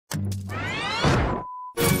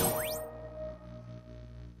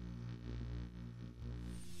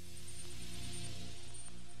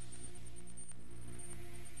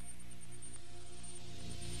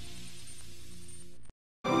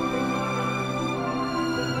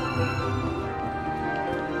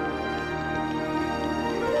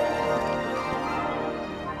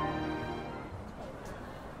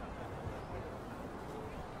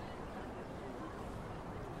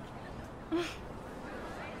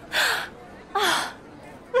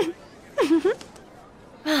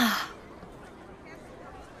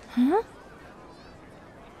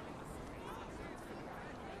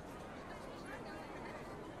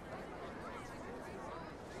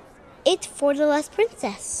It's for the last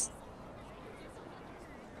princess.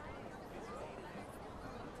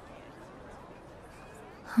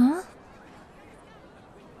 Huh?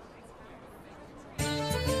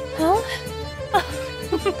 Huh?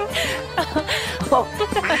 Oh.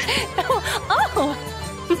 Oh.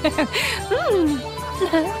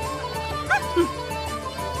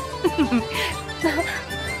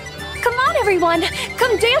 Come on, everyone!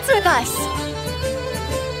 Come dance with us!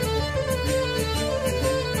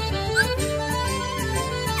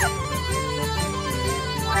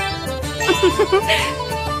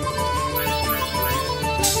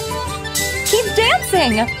 Keep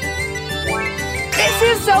dancing! This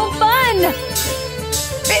is so fun!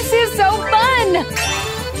 This is so fun!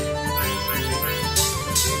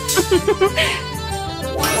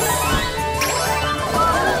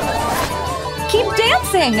 Keep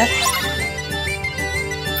dancing!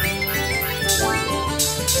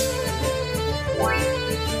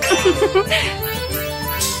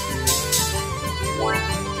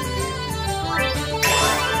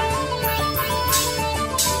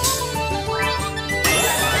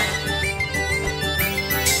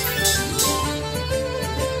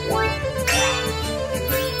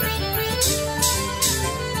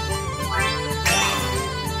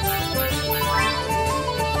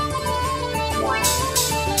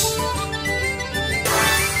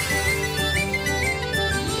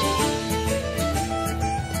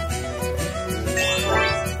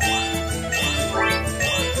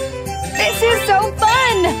 This is so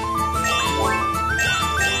fun!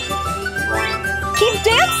 Keep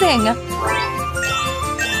dancing!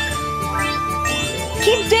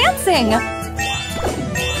 Keep dancing!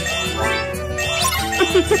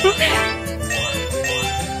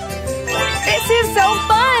 This is so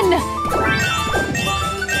fun!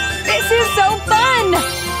 This is so fun!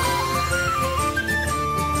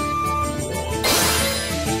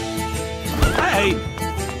 Hey!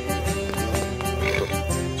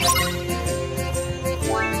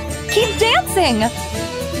 Keep dancing!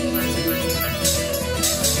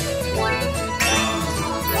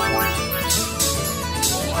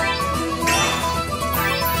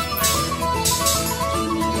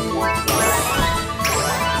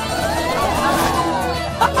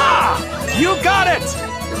 Ha-ha! You got it!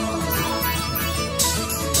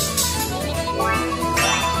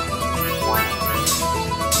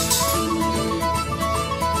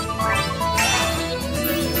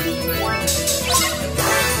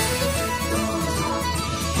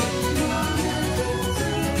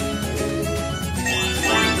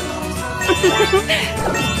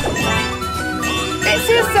 This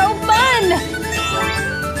is so fun!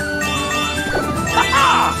 Ha-ha!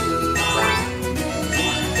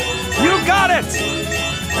 You got it!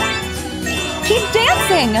 Keep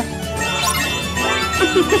dancing!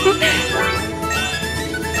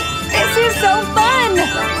 This is so fun!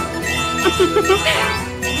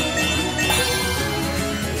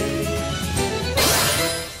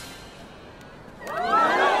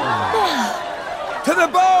 To the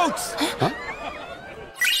boats! Huh?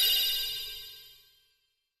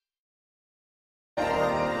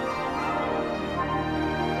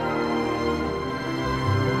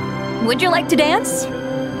 Would you like to dance?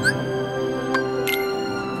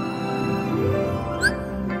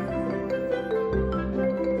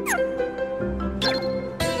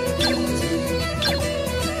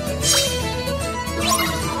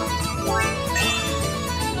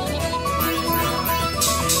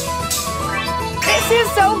 This is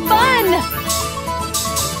so fun!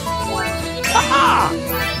 Ha-ha!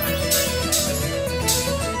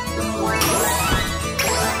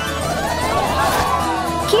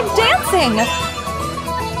 Keep dancing!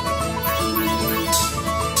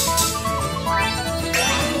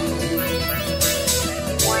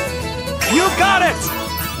 You got it!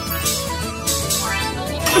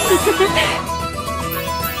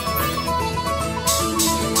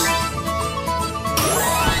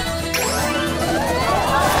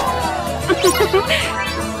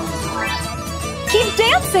 Keep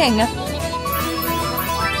dancing!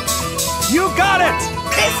 You got it!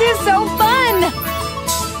 This is so fun!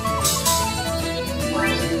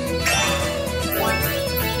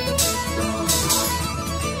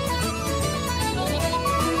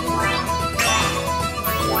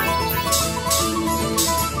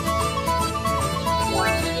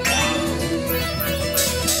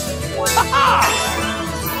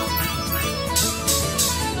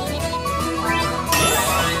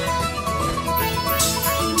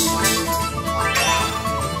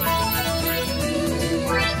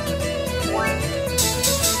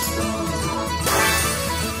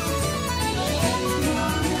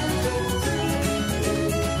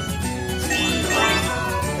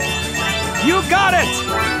 You got it!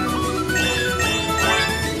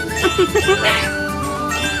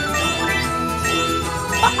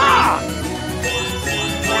 Ha-ha!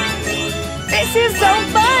 This is so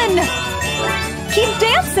fun! Keep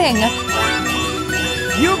dancing!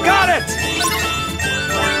 You got it!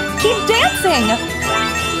 Keep dancing!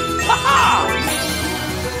 Ha-ha!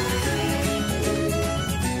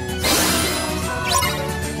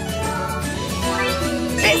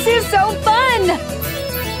 This is so fun!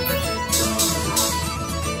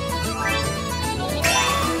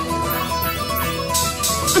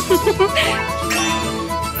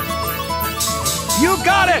 You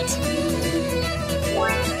got it!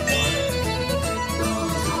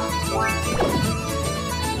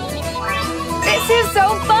 This is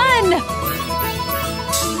so fun!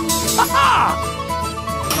 Ha-ha!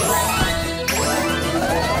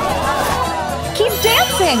 Keep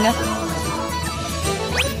dancing!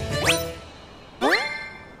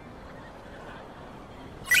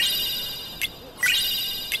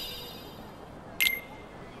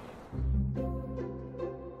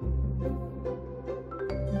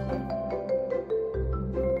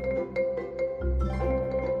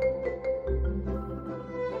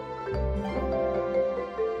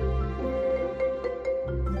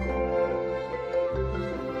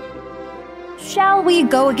 Shall we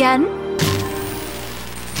go again?